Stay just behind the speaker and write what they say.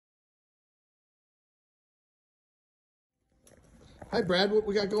Hi, Brad. What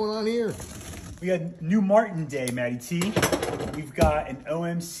we got going on here? We got New Martin Day, Matty T. We've got an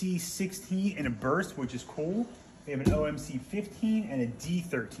OMC-16E in a burst, which is cool. We have an OMC-15 and a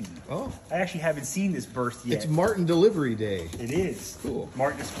D13. Oh. I actually haven't seen this burst yet. It's Martin Delivery Day. It is. Cool.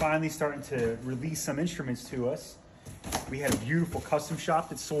 Martin is finally starting to release some instruments to us. We had a beautiful custom shop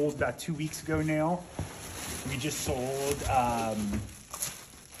that sold about 2 weeks ago now. We just sold a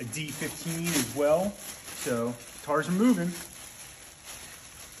D15 as well. So guitars are moving.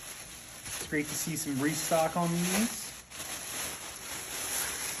 It's great to see some restock on these.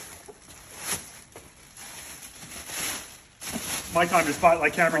 My time to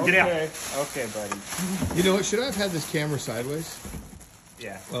spotlight Cameron, get out. Okay, buddy. You know what? Should I have had this camera sideways?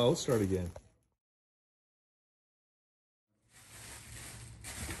 Yeah. Well, let's start again.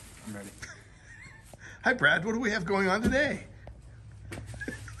 I'm ready. Hi, Brad. What do we have going on today?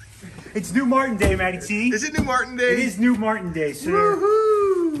 It's New Martin Day, Matty T. Is it New Martin Day? It is New Martin Day, sir. Woohoo!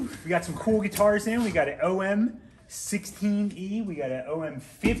 We got some cool guitars in. We got an OM-16E. We got an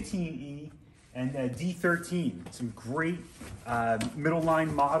OM-15E. And a D13. Some great middle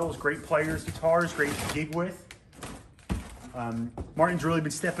line models, great players, guitars, great gig width. Martin's really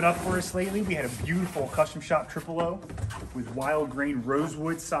been stepping up for us lately. We had a beautiful custom shop triple O with wild grain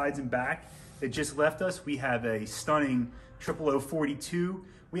rosewood sides and back that just left us. We have a stunning triple O 42.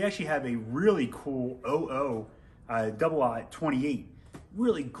 We actually have a really cool OO double O 28.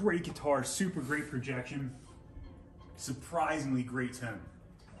 Really great guitar, super great projection, surprisingly great tone.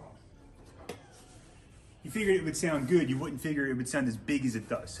 You figured it would sound good, you wouldn't figure it would sound as big as it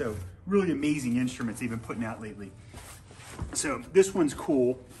does. So really amazing instruments they've been putting out lately. So this one's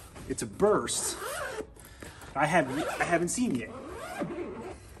cool. It's a burst. I haven't seen yet.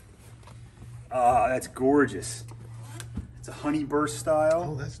 That's gorgeous. It's a honey burst style.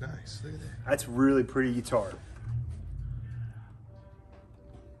 Oh, that's nice. Look at that. That's really pretty guitar.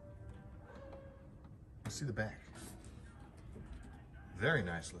 Let's see the back. Very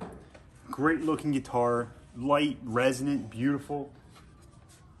nice looking. Great looking guitar, light, resonant, beautiful.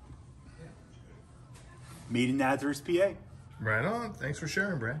 Made in Nazareth, PA. Right on. Thanks for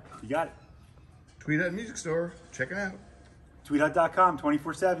sharing, Brad. You got it. Tweed Hut Music Store. Check it out. TweedHut.com,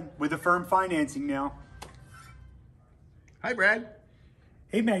 24/7 with Affirm financing now. Hi, Brad.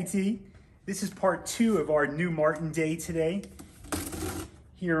 Hey, Matty T. This is part 2 of our New Martin Day today.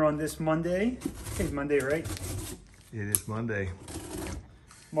 Here on this Monday. Today's Monday, right? It is Monday.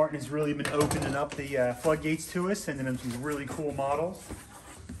 Martin has really been opening up the floodgates to us, sending them some really cool models.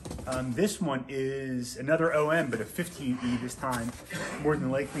 This one is another OM, but a 15E this time, more than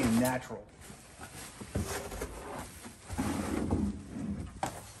likely a natural.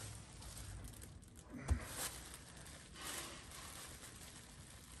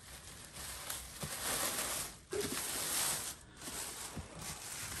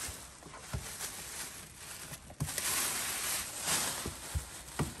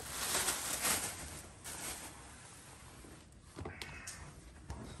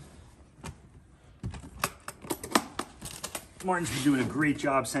 Martin's been doing a great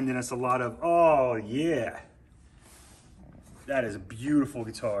job sending us a lot of, oh yeah. That is a beautiful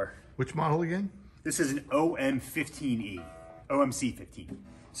guitar. Which model again? This is an OM-15E, OMC-15.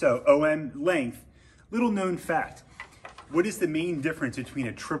 So OM length, little known fact. What is the main difference between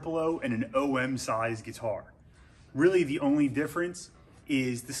a triple O and an OM size guitar? Really the only difference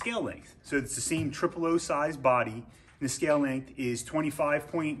is the scale length. So it's the same triple O size body, and the scale length is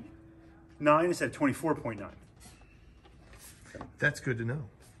 25.9 instead of 24.9. That's good to know.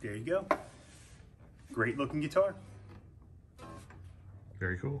 There you go. Great looking guitar.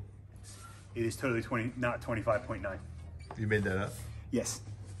 Very cool. It is totally not 25.9. You made that up? Yes.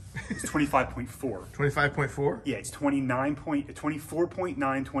 It's 25.4. 25.4? Yeah, it's 24.9,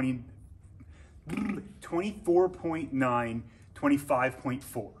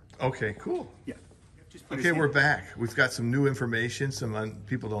 25.4. Okay, cool. Yeah. Okay, we're back. We've got some new information. Some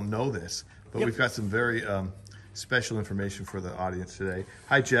people don't know this, but we've got some very special information for the audience today.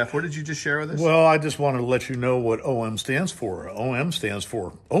 Hi, Jeff. What did you just share with us? Well, I just wanted to let you know what OM stands for. OM stands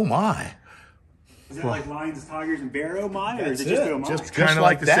for, oh my. Is that like lions, tigers, and bear, oh my? Or is it That's just it. oh my? Just kind of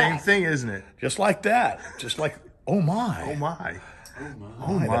like the that. same thing, isn't it? Just like that. Just like, oh my. Oh, my.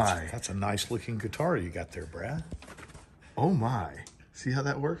 Oh my. My. That's a nice looking guitar you got there, Brad. Oh, my. See how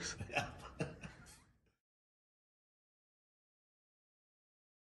that works? Yeah.